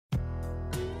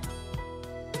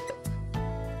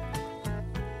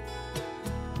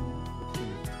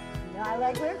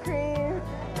like whipped cream.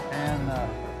 And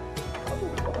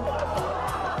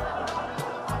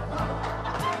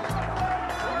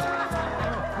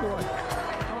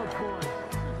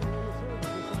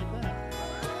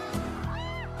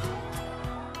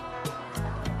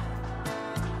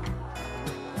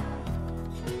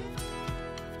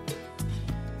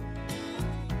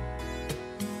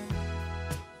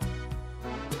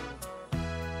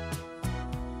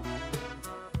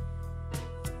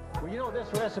well, you know, this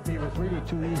recipe was really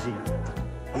too easy.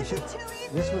 Is it too easy?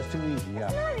 This was too easy, yeah.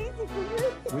 It's not easy for you.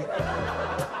 See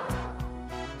that?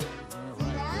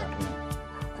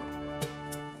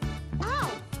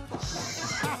 Ow!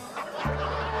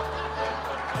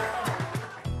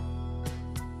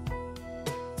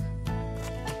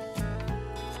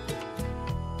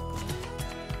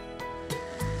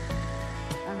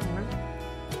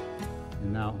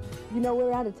 And now You know,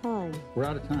 we're out of time. we're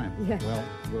out of time. Yeah. Well,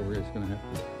 we're just going to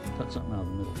have to cut something out of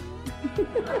the middle.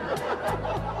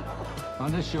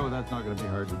 On this show, that's not going to be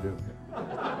hard to do.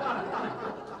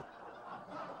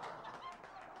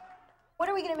 What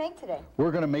are we going to make today?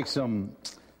 We're going to make some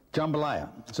jambalaya,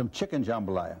 some chicken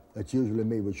jambalaya. That's usually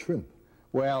made with shrimp.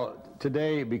 Well,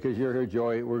 today, because you're here,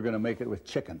 Joey, we're going to make it with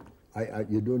chicken.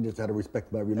 You're doing this out of respect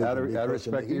for my religion. Out of because in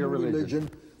respect the to your Hindu religion.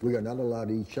 we are not allowed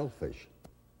to eat shellfish.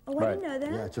 Oh, I Right. didn't know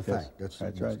that. Yeah, it's a fact. That's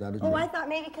right. not a Oh, joke. I thought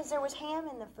maybe because there was ham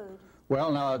in the food.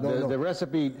 Well, now, No. the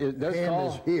recipe does Ham call...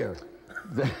 is here.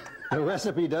 The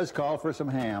recipe does call for some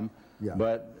ham, Yeah.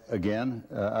 but again,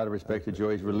 out of respect to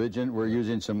Joey's religion, we're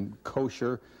using some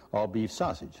kosher all-beef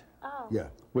sausage, Oh. Yeah.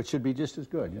 which should be just as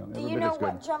good. Do every you bit know as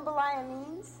good. what jambalaya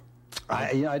means?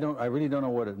 I really don't know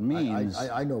what it means.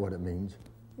 I know what it means.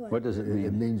 What does it mean?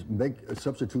 It means make a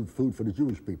substitute food for the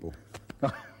Jewish people.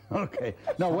 Okay.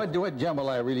 No, what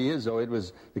jambalaya really is, though, it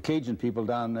was the Cajun people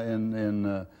down in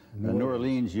New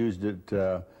Orleans used it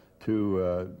to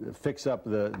fix up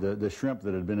the shrimp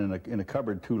that had been in a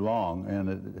cupboard too long, and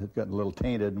it had gotten a little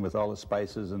tainted, and with all the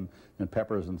spices and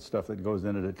peppers and stuff that goes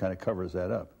in it, it kind of covers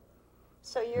that up.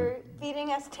 So you're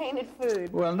feeding us tainted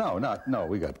food. Well, no,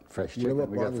 we got fresh chicken. You know what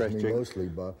We got fresh bothers me chicken. mostly,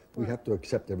 Bob? We have to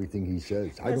accept everything he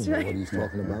says. I That's don't know right. what he's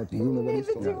talking about. Do you know what he's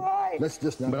Neither talking do about? I. Let's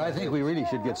just not. But I think we really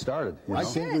should get started. you I know?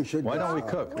 think we should. Why don't we get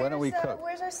cook? Why don't we cook?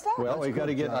 Where's our stuff? Well, we've got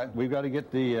to cook,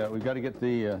 get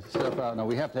the stuff out. Now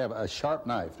we have to have a sharp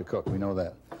knife to cook. We know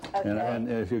that. Okay.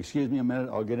 And if you excuse me a minute,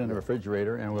 I'll get in the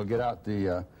refrigerator and we'll get out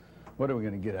the. What are we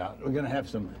going to get out? We're going to have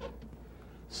some.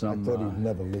 I thought he'd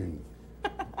never leave.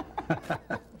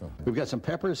 We've got some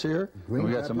peppers here. Green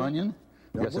We've got some pepper? onion.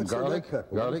 We've Now, got some what's the red garlic.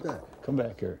 pepper? Garlic. What's that? Come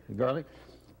back here. Garlic.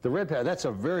 The red pepper. That's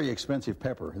a very expensive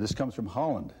pepper. This comes from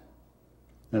Holland,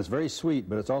 and it's very sweet,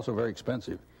 but it's also very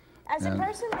expensive. As a And-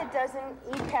 person that doesn't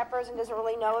eat peppers and doesn't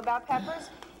really know about peppers,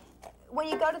 when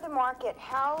you go to the market,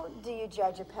 how do you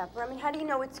judge a pepper? I mean, how do you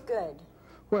know it's good?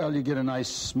 Well, you get a nice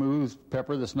smooth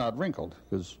pepper that's not wrinkled,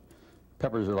 because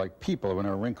peppers are like people. When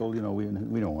they're wrinkled, we don't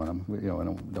want them. We don't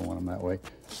want them that way.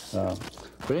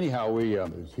 But anyhow,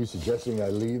 Is he suggesting I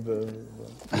leave? I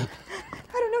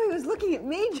don't know. He was looking at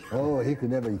me. Oh, he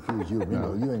could never accuse you of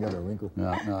wrinkle. You ain't got a wrinkle.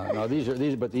 no.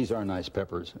 These are nice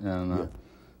peppers, and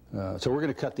so we're going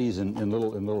to cut these in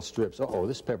little strips. Oh,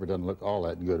 this pepper doesn't look all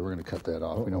that good. We're going to cut that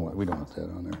off. We don't want that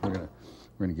on there.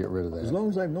 We're going to get rid of that. As long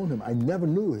as I've known him, I never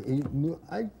knew he knew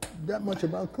that much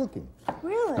about cooking.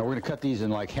 Really? Now we're going to cut these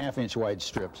in like half-inch wide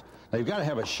strips. Now you've got to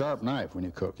have a sharp knife when you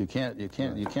cook. You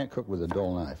can't cook with a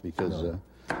dull knife because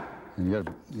and you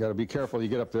got to be careful. You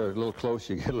get up there a little close,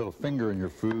 you get a little finger in your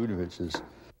food, which is.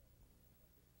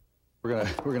 We're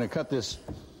gonna cut this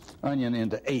onion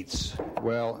into eighths.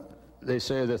 Well, they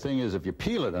say the thing is if you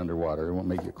peel it underwater, it won't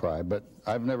make you cry. But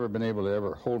I've never been able to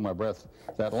ever hold my breath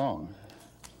that long.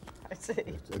 I see.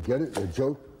 Get it? A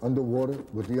joke underwater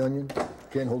with the onion?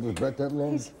 Can't hold his breath that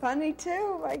long? He's funny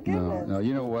too. My goodness. No,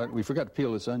 you know what? We forgot to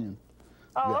peel this onion.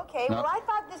 Oh, okay. No. Well, I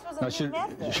thought this was a new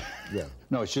method. Yeah.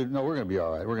 No, we're going to be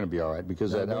all right. We're going to be all right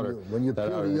because that outer, when you that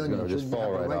peel outer the is onion, going to just shouldn't you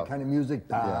fall have the right right out. kind of music.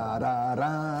 Da da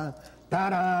ra, da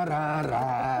da ra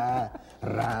ra,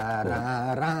 ra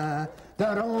ra ra,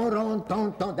 da ron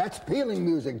don don. That's peeling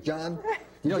music, John.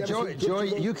 You know, Did you ever see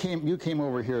Joey, Gypsy you came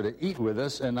over here to eat with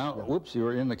us, and now, whoops, you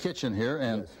were in the kitchen here,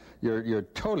 and you're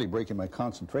totally breaking my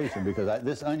concentration because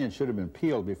this onion should have been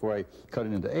peeled before I cut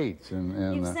it into eighths.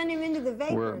 And You've sent him into the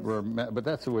vapors. but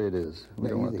that's the way it is. We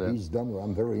don't want that. He's done well.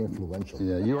 I'm very influential.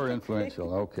 Yeah, you are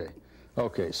influential.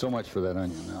 Okay. So much for that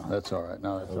onion. Now that's all right.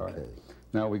 Now that's all right.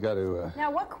 Now we got to. Now,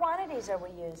 what quantities are we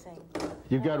using?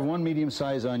 You've got one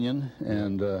medium-sized onion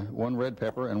and one red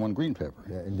pepper and one green pepper.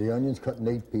 Yeah, and the onion's cut in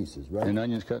 8 pieces, right? And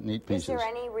onions cut in 8 pieces. Is there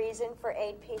any reason for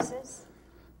 8 pieces?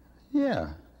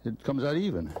 Yeah, it comes out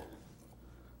even.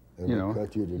 You know.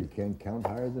 Cut you can't count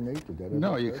higher than 8?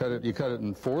 No, you cut it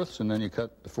in fourths, and then you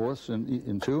cut the fourths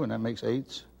in 2, and that makes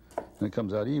 8s, and it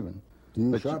comes out even. Do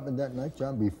you sharpen that knife,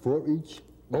 John, before each?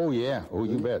 Oh yeah. Oh,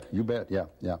 you bet.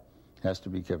 Yeah. Has to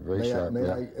be kept very sharp. May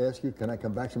I ask you, can I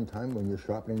come back sometime when you're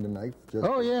sharpening the knife?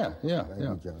 Oh yeah. Thank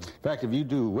you, John. In fact, if you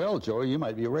do well, Joey, you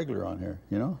might be a regular on here.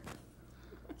 You know.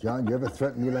 John, you ever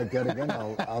threaten me like that again?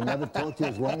 I'll never talk to you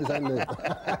as long as I live.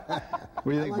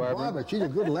 What do you think, Barbara? Barbara? She's a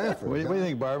good laugher. What do you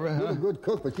think, Barbara? She's a good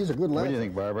cook, but she's a good laugher. What do you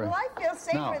think, Barbara? Well, I feel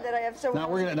safer that I have so Now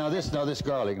we're gonna this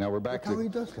garlic. Now we're back Look how he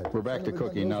to does that. we're back to Son of a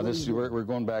cooking. gun, Now knows what he's we're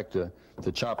going back to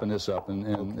chopping this up,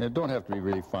 and it don't have to be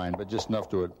really fine, but just enough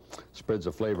to it spreads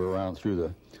the flavor around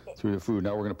through the food.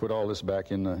 Now we're going to put all this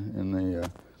back in the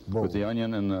with the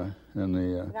onion and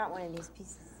the. Not one of these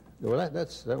pieces. Well,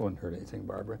 that wouldn't hurt anything,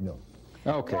 Barbara. No.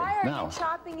 Okay. Why are now. you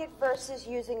chopping it versus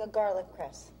using a garlic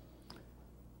press?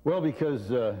 Well,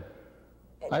 because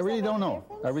I really don't know.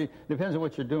 Difference? I really depends on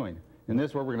what you're doing. In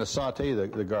this, where we're going to saute the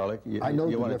garlic, you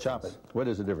want to chop it. What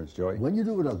is the difference, Joey? When you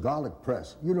do it with a garlic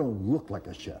press, you don't look like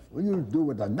a chef. When you do it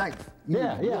with a knife, you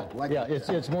look like a chef.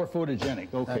 It's more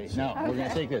photogenic. Okay, now we're going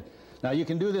to take it. Now you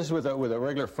can do this with a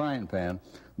regular frying pan,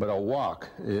 but a wok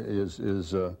is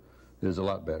a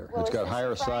lot better. Well, it's got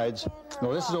higher sides.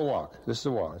 No, this is a wok. This is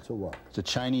a wok. It's a wok. It's a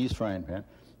Chinese frying pan.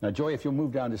 Now, Joey, if you'll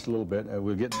move down just a little bit,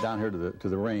 we'll get down here to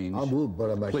the range. I'll move, but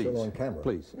am I Please, still on camera?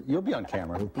 Please. You'll be on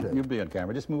camera. Okay. You'll be on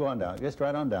camera. Just move on down. Just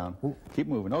right on down. Keep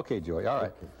moving. Okay, Joey. All right.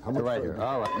 Okay. How much Right further? here.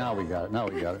 All right. Now we got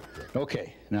it.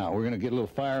 Okay. Now, we're going to get a little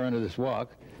fire under this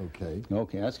wok. Okay.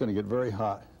 Okay. That's going to get very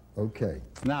hot. Okay.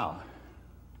 Now,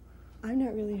 I'm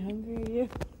not really hungry, are you?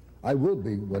 I will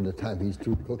be when the time he's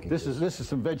through cooking. this is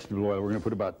some vegetable oil. We're going to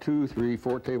put about 2, 3,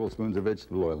 4 tablespoons of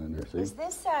vegetable oil in there. See? Is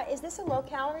this a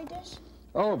low-calorie dish?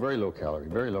 Oh, very low calorie.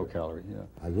 Very low calorie. Yeah.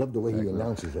 I love the way he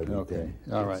announces everything. Okay.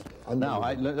 All right. It's Now,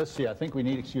 unbelievable. let's see. I think we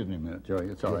need. Excuse me a minute, Joey.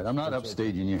 It's all right. I'm not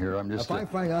upstaging you here. I'm just. If I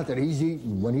find out that he's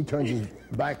eating when he turns his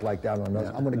back like that on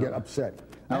us, I'm going to get upset.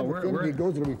 No, I have a feeling he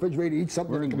goes to the refrigerator, eats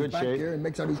something, we're in and comes good back shape. here and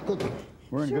makes out he's cooking.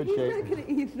 We're in Sure, good he's shape. not going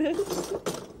to eat this.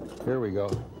 Here we go.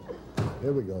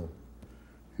 Here we go.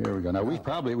 Here we go. Now we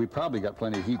probably got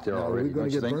plenty of heat there Now, are already. we going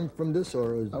don't you to get think? burned from this,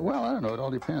 or is Well, I don't know. It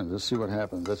all depends. Let's see what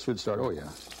happens. That should start. Oh yeah.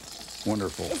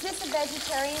 Wonderful. Is this a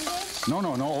vegetarian dish? No.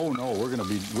 Oh no. We're gonna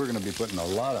be putting a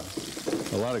lot of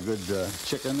good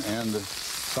chicken and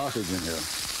sausage in here.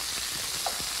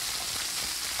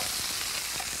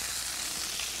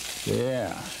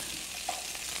 Yeah.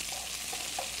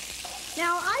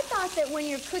 Now, I thought that when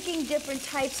you're cooking different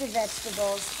types of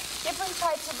vegetables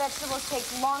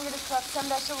take longer to cook, some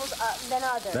vegetables than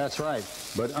others. That's right.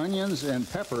 But onions and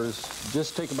peppers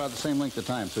just take about the same length of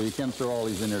time, so you can throw all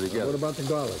these in there together. what about the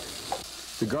garlic?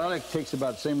 The garlic takes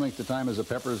about the same length of time as the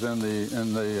peppers and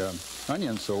the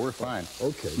onions, so we're fine.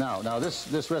 Okay. Now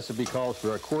this recipe calls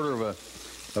for a quarter of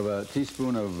a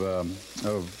teaspoon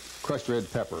of crushed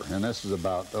red pepper, and this is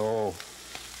about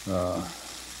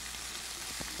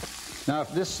now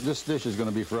if this dish is going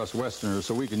to be for us Westerners,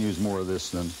 so we can use more of this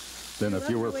than if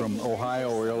you were from Ohio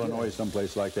or Illinois,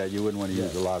 someplace like that. You wouldn't want to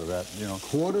use a lot of that, you know.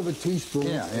 Quarter of a teaspoon.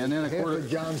 Yeah, and then a half quarter of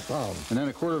John's palm. And then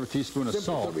a quarter of a teaspoon of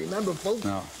Simple salt. to remember, folks.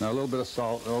 Now a little bit of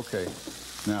salt. Okay.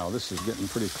 Now this is getting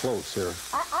pretty close here.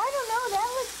 I don't know. That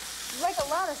looks like a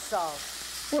lot of salt.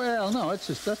 Well, no,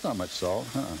 that's not much salt.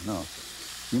 No.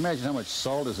 You imagine how much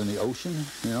salt is in the ocean,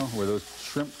 you know, where those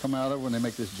shrimp come out of when they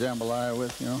make this jambalaya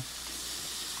with, you know.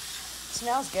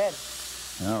 Smells good.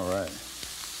 All right.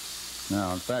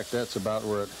 Now, in fact, that's about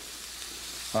where it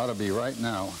ought to be right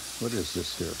now. What is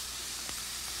this here?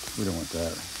 We don't want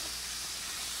that.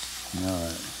 All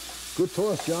right. Good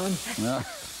toss, John. No.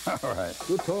 All right.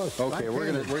 Good toss. Okay, we're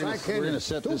gonna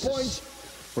set 2 this. points.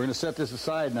 We're gonna set this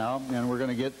aside now, and we're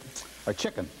gonna get our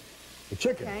chicken The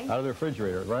chicken. Okay. out of the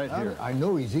refrigerator right here. I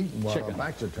know he's eating while Chicken. our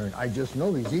backs are turned. I just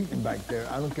know he's eating back there.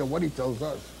 I don't care what he tells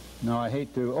us. No, I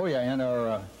hate to. Oh yeah, and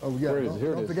our. Oh yeah. Where is it?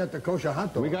 Here it Don't is. forget the kosher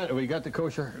hot dog. We got the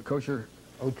kosher.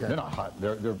 Okay. They're not hot.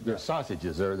 They're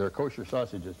sausages. They're kosher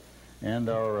sausages, and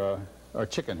our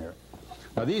chicken here.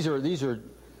 Now these are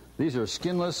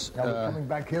skinless. Now we're coming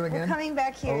back here again. We're coming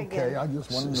back here Okay, again. I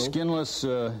just want to know. Skinless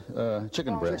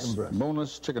chicken breasts. Chicken breast.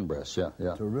 Boneless chicken breasts. Yeah.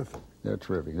 Terrific. They're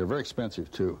terrific. They're very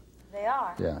expensive too. They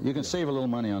are. Yeah, you can save a little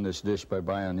money on this dish by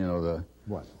buying, you know,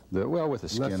 What? with the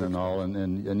skin Less and all,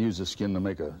 and use the skin to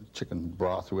make a chicken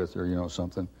broth with, or you know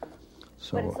something.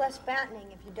 So. But it's less fattening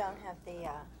if you don't have the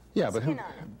but skin on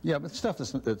it. yeah, but stuff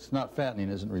that's not fattening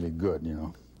isn't really good, you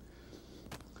know.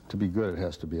 To be good, it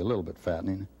has to be a little bit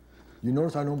fattening. You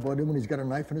notice I don't butt in when he's got a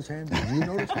knife in his hand? Did you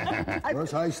notice?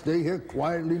 Notice I stay here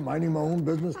quietly, minding my own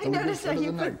business I till he gets noticed how rid of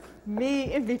you the put knife.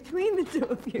 me in between the two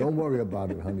of you. Don't worry about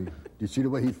it, honey. Do you see the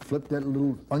way he flipped that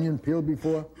little onion peel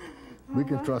before? We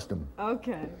can trust him.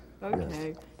 Okay,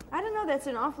 okay. I don't know, that's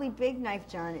an awfully big knife,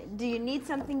 John. Do you need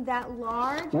something that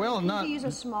large? Well, Couldn't not- you use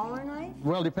a smaller knife?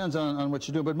 Well, it depends on what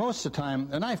you do, but most of the time,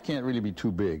 a knife can't really be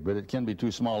too big, but it can be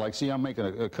too small. Like, see, I'm making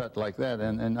a cut like that,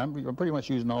 and I'm pretty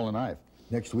much using all the knife.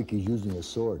 Next week he's using a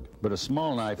sword. But a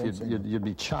small knife, you'd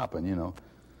be chopping, you know.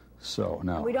 So,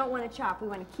 now. We don't want to chop, we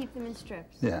want to keep them in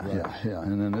strips. Yeah, yeah.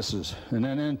 And then this is, and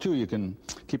then too, you can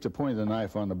keep the point of the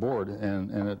knife on the board,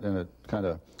 and it kind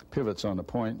of pivots on the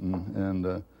point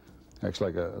and acts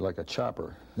like a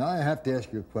chopper. Now I have to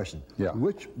ask you a question. Yeah.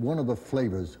 Which one of the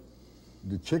flavors,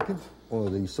 the chicken or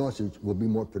the sausage, will be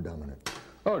more predominant?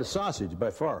 Oh, the sausage, by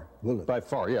far. Will it? By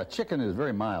far, yeah. Chicken is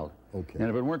very mild. Okay. And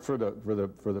if it weren't for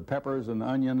the peppers and the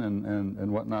onion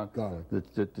and whatnot, garlic,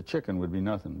 the chicken would be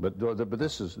nothing. But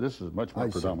this is much more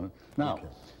predominant. Now,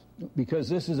 because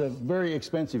this is a very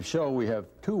expensive show, we have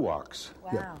 2 woks.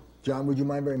 Wow. Yeah. John, would you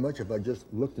mind very much if I just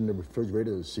looked in the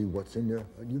refrigerator to see what's in there?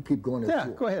 You keep going. Yeah,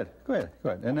 go ahead.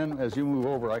 And then as you move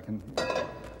over, I can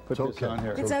put this on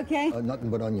here. It's okay? Nothing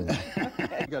but onions.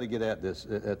 We've got to get at this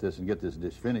and get this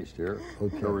dish finished here, or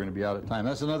we're going to be out of time.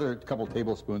 That's another couple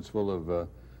tablespoons full of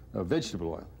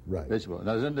vegetable oil. Right. Vegetable oil.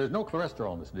 Now, there's no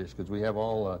cholesterol in this dish because we have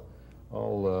all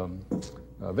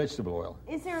vegetable oil.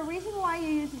 Is there a reason why you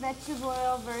use vegetable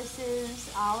oil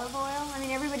versus olive oil? I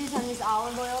mean, everybody's on this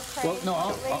olive oil craze. Well,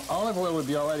 no, lately. olive oil would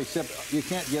be all right, except you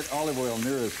can't get olive oil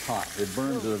near as hot. It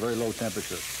burns at a very low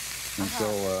temperature, and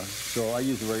so I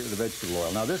use the vegetable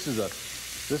oil. Now, this is a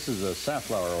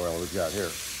safflower oil we've got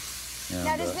here. And,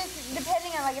 Now, does this,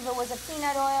 depending on, like, if it was a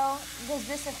peanut oil, does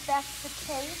this affect the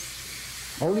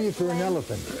taste? Only if you're an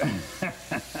elephant.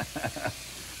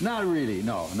 Not really,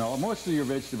 no. Most of your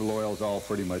vegetable oils all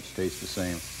pretty much taste the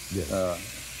same. Yes.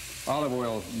 Olive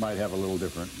oil might have a little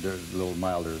different, a little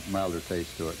milder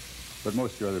taste to it, but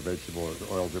most of your other vegetable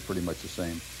oils are pretty much the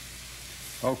same.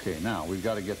 Okay, now we've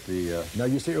got to get the. Now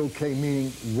you say okay,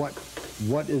 meaning what?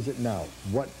 What is it now?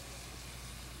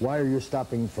 Why are you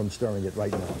stopping from stirring it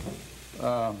right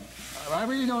now? I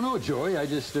really don't know, Joey.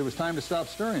 It was time to stop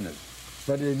stirring it.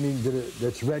 But it means that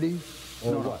it's ready,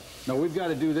 or what? No, we've got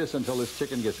to do this until this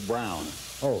chicken gets brown.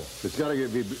 Oh. It's got to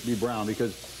be brown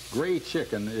because gray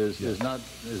chicken is not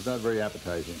very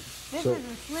appetizing. This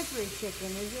isn't slippery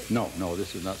chicken, is it? No,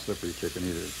 this is not slippery chicken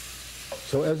either.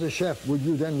 So as a chef, would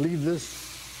you then leave this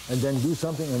and then do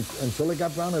something until it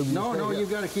got brown? Or No, you've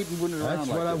got to keep moving it around. That's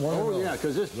like what I this. want to know. Oh yeah,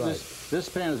 because this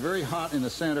pan is very hot in the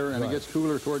center and it gets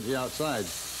cooler towards the outside,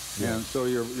 and so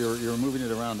you're moving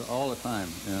it around all the time.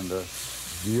 And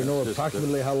do you know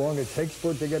approximately how long it takes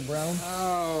for it to get brown?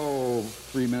 Oh,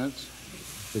 3 minutes.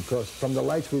 Because from the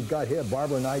lights we've got here,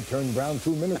 Barbara and I turned brown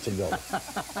 2 minutes ago.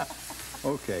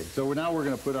 Okay, so now we're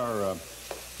going to put our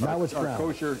now it's brown.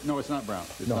 Kosher. No, it's not brown.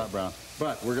 It's not brown.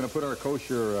 But we're going to put our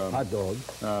kosher hot dog.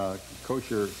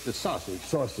 Kosher. It's sausage.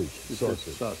 Sausage. It's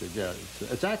sausage. Yeah,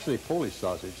 it's actually Polish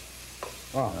sausage.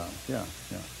 Oh. Yeah.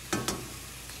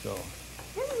 So.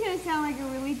 This is going to sound like a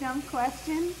really dumb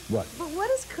question. What? But what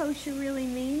does kosher really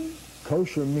mean?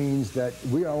 Kosher means that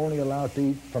we are only allowed to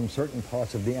eat from certain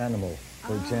parts of the animal,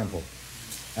 for example.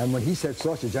 And when he said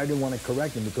sausage, I didn't want to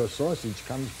correct him because sausage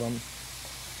comes from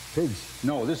pigs.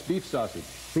 No, this beef sausage.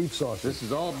 Beef sausage. This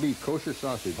is all beef, kosher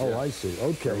sausage. Oh, yeah. I see.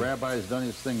 Okay. The rabbi has done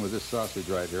his thing with this sausage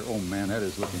right here. Oh, man, that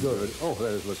is looking good. Oh,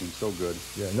 that is looking so good.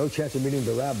 Yeah, no chance of meeting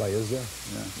the rabbi, is there?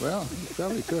 Yeah, well,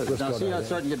 probably could. Now, see how it's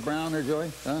starting to get brown there,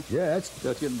 Joey? Huh? Yeah,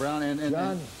 that's getting brown.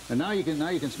 And now you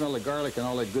can smell the garlic and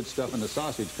all that good stuff and the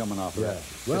sausage coming off of that.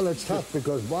 Well, it's tough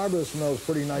because Barbara smells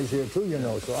pretty nice here, too, you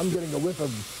know. So I'm getting a whiff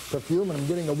of perfume and I'm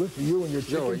getting a whiff of you and your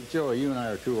chicken. Joey, you and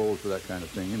I are too old for that kind of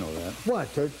thing. You know that. What?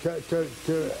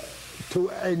 To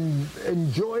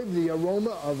enjoy the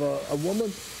aroma of a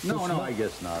woman? No, I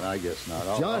guess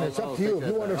not. John, it's up to you. If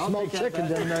you want to smell chicken,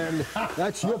 then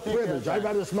that's your privilege. I'd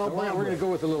rather smell Barbara. We're going to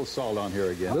go with a little salt on here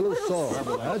again. Little salt.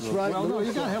 That's right. Well, no,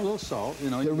 you got to have a little salt.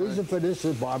 You know. The reason for this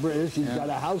is Barbara is he's got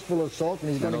a house full of salt and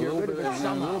he's going to get rid of it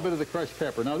somehow. And a little bit of the crushed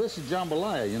pepper. Now this is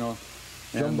jambalaya, you know.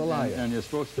 Jambalaya. And you're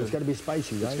supposed to. It's got to be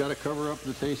spicy, right? It's got to cover up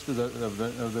the taste of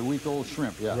the week-old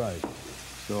shrimp. Yeah. Right.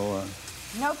 So.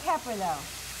 No pepper, though.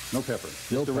 No pepper.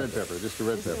 Just the red pepper. Just the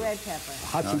red pepper. Red pepper.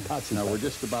 Hotsy. Now we're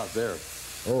just about there.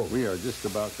 Oh. We are just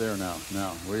about there now.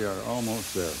 Now we are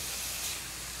almost there.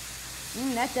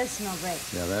 That does smell great.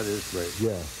 Yeah, that is great.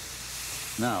 Yeah.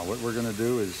 Now what we're going to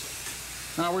do is,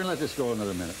 now we're going to let this go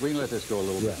another minute. We can let this go a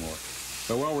little bit more.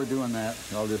 But while we're doing that,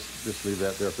 I'll just leave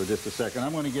that there for just a second.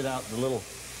 I'm going to get out the little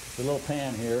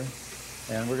pan here.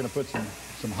 And we're going to put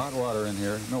some hot water in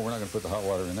here. No, we're not going to put the hot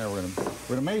water in there. We're going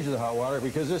to measure the hot water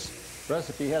because this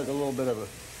recipe has a little bit of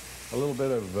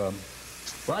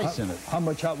rice in it. How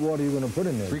much hot water are you going to put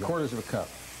in there? 3/4 of a cup.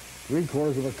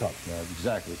 3/4 of a cup. Yeah,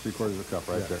 exactly. 3/4 of a cup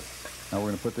right there. Now we're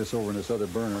going to put this over in this other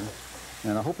burner.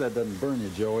 And I hope that doesn't burn you,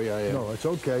 Joey. No, it's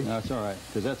okay. No, it's all right,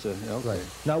 because that's okay. Right.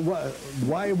 Now,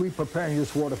 why are we preparing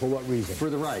this water? For what reason? For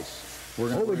the rice. We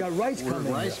got rice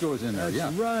coming. Rice goes in there.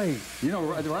 That's yeah. right. You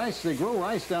know, the rice. They grow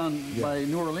rice down by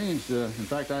New Orleans. In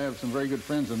fact, I have some very good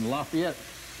friends in Lafayette,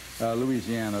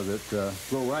 Louisiana, that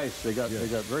grow rice. They got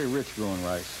very rich growing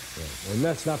rice. Yeah. And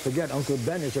let's not forget, Uncle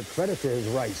Ben is a credit to his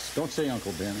rice. Don't say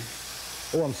Uncle Ben.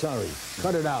 Oh, I'm sorry.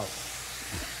 Cut it out.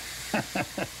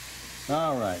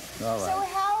 All right. So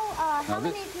how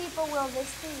many people will this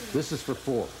feed? This is for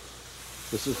 4.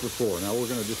 This is for 4. Now we're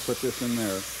going to just put this in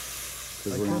there.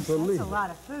 That's a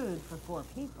lot of food for 4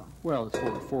 people. Well, it's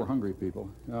for 4 hungry people.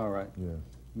 All right. Yeah.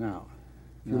 Now.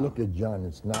 If you look at John,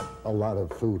 it's not a lot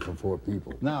of food for 4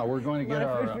 people. Now we're going to get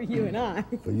our... food for you and I.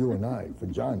 For you and I. For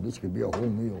John, this could be a whole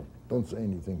meal. Don't say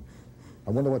anything.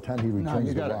 I wonder what time he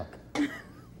returns the rock.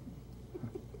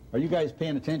 Are you guys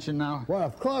paying attention now? Well,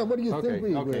 of course. What do you think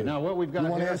we Okay, now what we've got You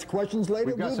want to here, ask questions later?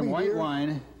 We've got some white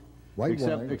wine. White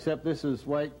wine. Except this is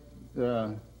white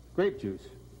grape juice.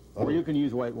 Or you can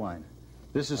use white wine.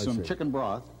 This is some chicken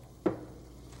broth.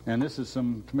 And this is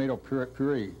some tomato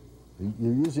puree.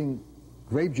 You're using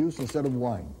grape juice instead of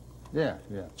wine. Yeah.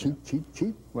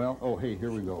 Cheap. Well, hey,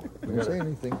 here we go. Don't say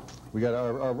anything. We got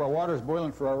our water's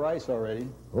boiling for our rice already.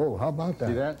 Oh, how about that?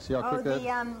 See that? See how quick that?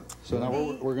 So now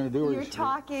what we're going to do You're is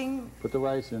talking. put the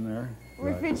rice in there.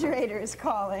 Refrigerator is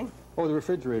calling. Oh, the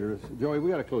refrigerator is... Joey, we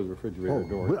got to close the refrigerator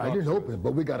door. I didn't open it,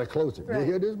 but we got to close it. Right. You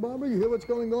hear this, Barbara? You hear what's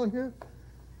going on here?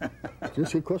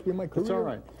 This could cost me my career. It's all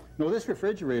right. No, this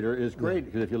refrigerator is great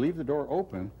because if you leave the door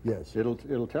open,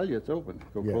 it'll tell you it's open.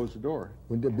 Go close the door.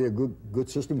 Wouldn't that be a good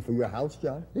system for your house,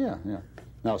 John? Yeah.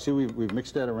 Now, see, we've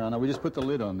mixed that around. Now, we just put the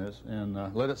lid on this and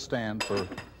let it stand for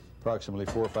approximately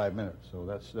 4 or 5 minutes. So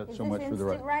that's so much for the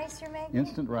rice. Instant rice you're making?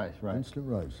 Instant rice, right. Instant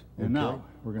rice. And now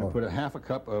we're going to put a ½ a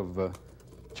cup of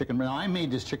chicken. Now, I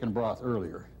made this chicken broth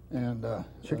earlier. And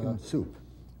chicken soup.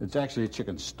 It's actually a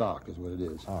chicken stock is what it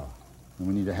is. And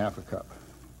we need a ½ a cup.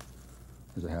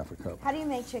 There's a ½ a cup. How do you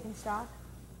make chicken stock?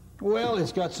 Well,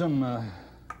 it's got some,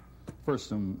 first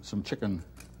some chicken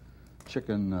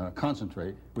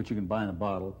concentrate, which you can buy in a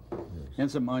bottle,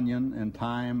 and some onion and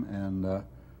thyme and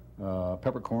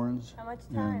peppercorns. How much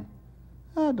time?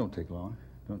 Don't take long.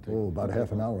 About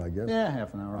half an hour, I guess. Yeah,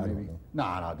 half an hour maybe.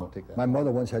 No, don't take that. My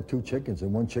mother once had 2 chickens,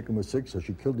 and one chicken was sick, so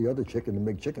she killed the other chicken to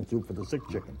make chicken soup for the sick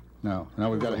chicken. No, now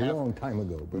we've got a long time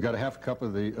ago. We've got a ½ cup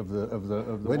of the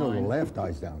Wait till the wine. laugh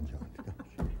dies down, John.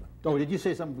 Oh, did you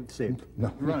say something? Say it.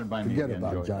 No, run it by me forget again,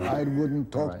 about it, Joey. John. I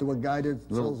wouldn't talk to a guy that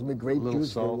sells me grape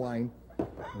juice for wine.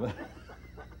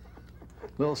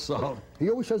 Little salt.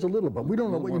 He always says a little, but we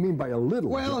don't know what you mean by a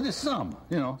little. Well, just some.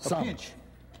 A pinch.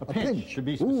 A pinch. Should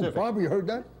be specific. Ooh, Barbara, you heard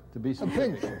that? To be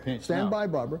specific. A pinch. Stand by,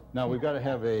 Barbara. Now we've got to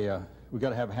have a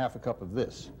 ½ a cup of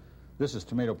this. This is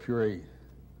tomato puree,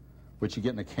 which you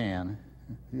get in a can.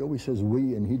 He always says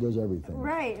we, and he does everything.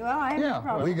 Right. Well, I have no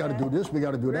problem. We got to do this. We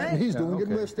got to do that. And he's doing it.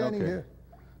 And we're standing here.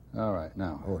 All right.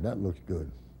 Now. Oh, that looks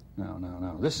good.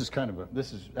 No. This is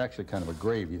actually kind of a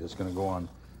gravy that's going to go on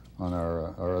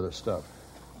our other stuff.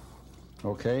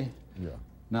 Okay. Yeah.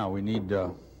 Now we need,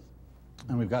 and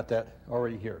we've got that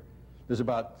already here. There's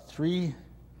about 3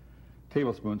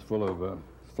 tablespoons full of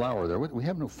flour there. We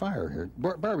have no fire here.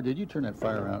 Barbara, did you turn that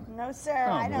fire out? No, sir.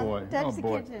 I don't touch the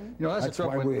kitchen. That's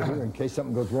why we're here. In case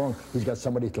something goes wrong, he's got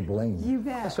somebody to blame. You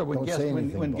bet. That's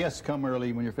when guests come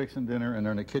early, when you're fixing dinner and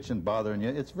they're in the kitchen bothering you,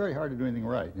 it's very hard to do anything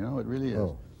right. It really is.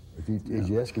 Oh, if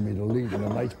he's asking me to leave in a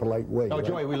nice, polite way. Oh, right?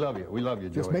 Joey, we love you. We love you,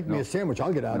 Joey. Just make me a sandwich.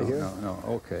 I'll get out of here. No.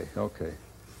 Okay.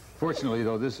 Fortunately,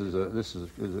 though, this is a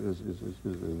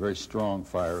very strong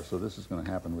fire, so this is going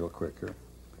to happen real quick here.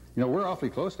 We're awfully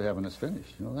close to having this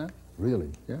finished. You know that? Really?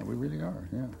 Yeah, we really are.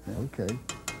 Yeah. Okay.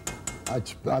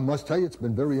 I must tell you, it's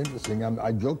been very interesting.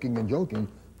 I'm joking,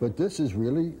 but this is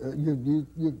really you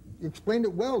explained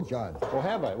it well, John. Oh,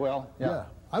 have I? Well, yeah.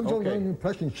 I was under the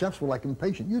impression chefs were like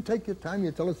impatient. You take your time.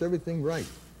 You tell us everything right.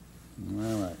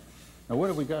 All right. Now, what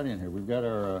have we got in here? We've got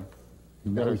our.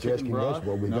 We've got our chicken broth.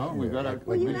 Well,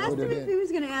 you asked him if he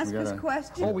was going to ask us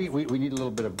questions. Oh, we need a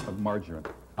little bit of margarine.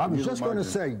 I was just going to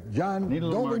say, John,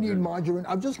 don't we need margarine?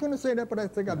 I'm just going to say that, but I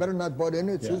think I better not butt in.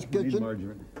 It's his kitchen. Need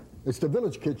margarine. It's the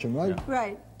village kitchen, right? Yeah.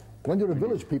 Right. When do the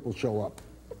village people show up?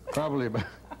 Probably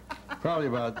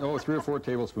about 3 or 4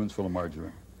 tablespoons full of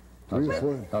margarine. How's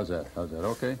that? How's that?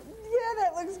 Okay? Yeah,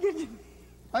 that looks good to me.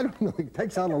 I don't know. He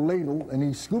takes out a ladle and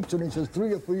he scoops it and he says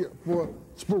 3 or 4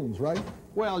 spoons, right?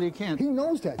 Well, you can't. He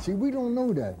knows that. See, we don't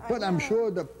know that. But I'm sure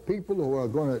the people who are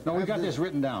going to... No, we got this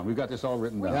written down. We've got this all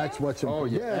written down. That's what's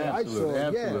important. Oh, yeah, absolutely,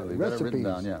 absolutely. Yeah, Got it written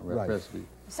down, recipes. yeah, Right. recipe.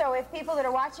 So if people that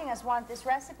are watching us want this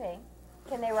recipe,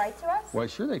 can they write to us? Why,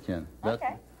 sure they can.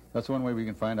 Okay. That's one way we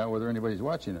can find out whether anybody's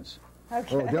watching us.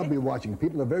 Okay. Oh, they'll be watching.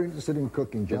 People are very interested in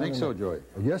cooking, John. You think so, Joy?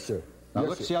 Oh, yes, sir. Now yes,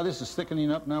 look, sir. see how this is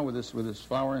thickening up now with this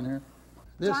flour in here?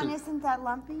 This John, is, isn't that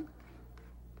lumpy?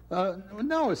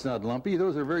 no, it's not lumpy.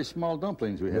 Those are very small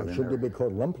dumplings we have in Should there. they be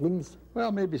called lumplings?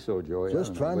 Well, maybe so, Joey.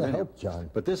 Just trying to But help, John.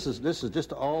 But this is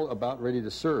just all about ready to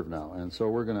serve now, and so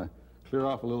we're going to clear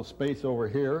off a little space over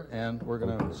here, and we're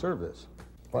going to serve this.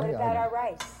 What Funny about item. our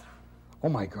rice? Oh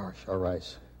my gosh, our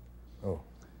rice. Oh,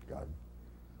 God.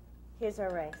 Here's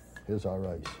our rice. Here's our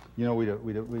rice. You know, we'd have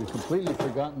completely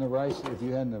forgotten the rice if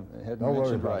you hadn't Don't worry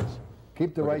mentioned about it. rice.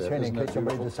 Keep the Look at rice that. handy in Isn't that case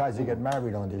somebody beautiful? decides to get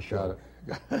married on this show.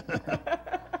 Got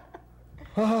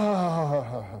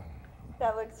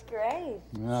That looks great. it.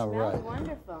 All Smells right.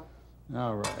 wonderful.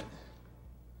 All right.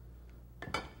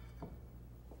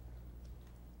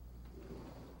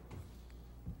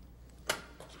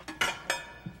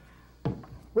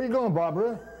 Where you going,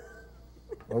 Barbara?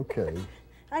 Okay.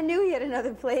 I knew he had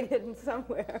another plate hidden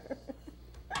somewhere.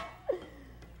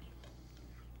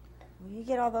 Well, you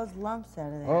get all those lumps out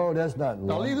of there. Oh, that's not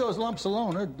Now long. leave those lumps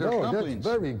alone. They're No, dumplings.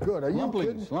 that's very good. Are you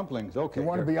kidding? Lumplings. Okay. You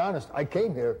want to here. be honest, I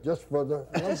came here just for the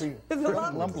lumpy. The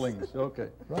lumps. Lumplings. Okay.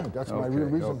 Right, that's my real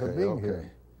reason for being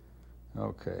here.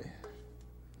 Okay.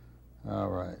 All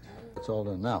right. It's all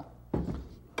done now.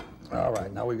 All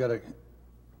right. Now we got to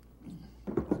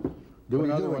do What are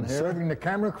another you one doing, here. serving the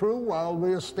camera crew while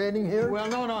we're standing here? Well,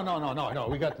 no.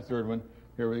 We got the third one.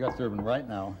 Here, we got the third one right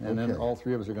now. And then Okay. all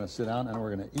three of us are going to sit down and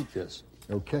we're going to eat this.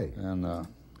 Okay. And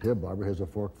Here, Barbara, here's a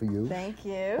fork for you. Thank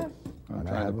you. And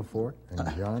I have a fork. And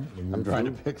John, when you're I'm trying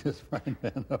to through- pick this frying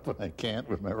pan up, but I can't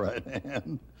with my right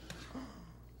hand.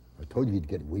 I told you he'd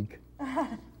get weak.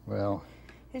 Well,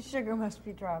 His sugar must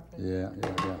be dropping. yeah.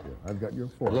 I've got your A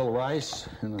fork. little rice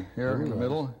here in the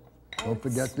middle. Don't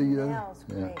forget the Smells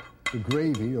great.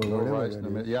 gravy or A little whatever rice that in the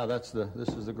is. middle. Yeah, this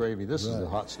is the gravy. This is the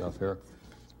Right. hot stuff here.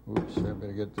 Oops, I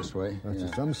better get it this way. That's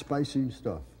Yeah. some spicy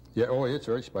stuff. Yeah, oh, it's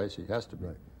very spicy. It has to be.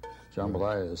 Right.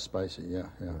 Jambalaya is spicy, yeah.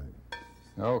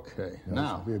 Okay,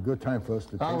 now. It'll be a good time for us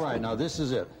to All taste right, it. now this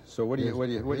is it. So what do you,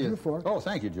 Here's your fork. oh,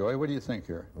 thank you, Joy. What do you think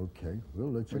here? Okay,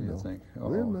 we'll let you What do know. you think?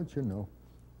 We'll Uh-oh. let you know.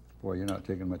 Boy, you're not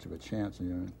taking much of a chance.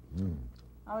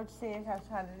 I would see if that's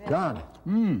how it is.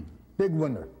 John, big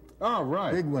winner. All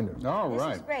right. Big winner. All This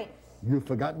right. is great. You've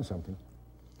forgotten something.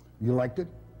 You liked it?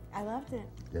 I loved it.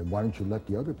 Then why don't you let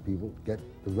the other people get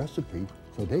the recipe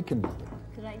so they can make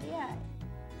it? Good idea.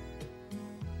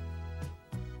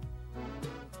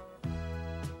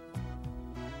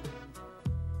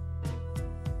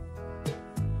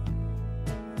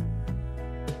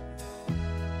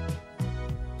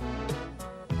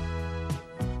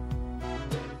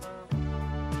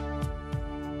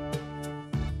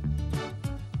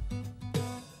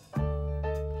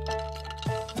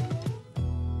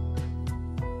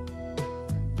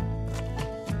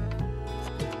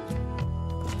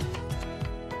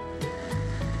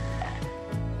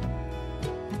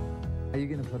 Are you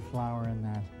going to put flour in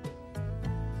that?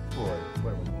 Boy,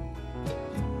 wait a minute.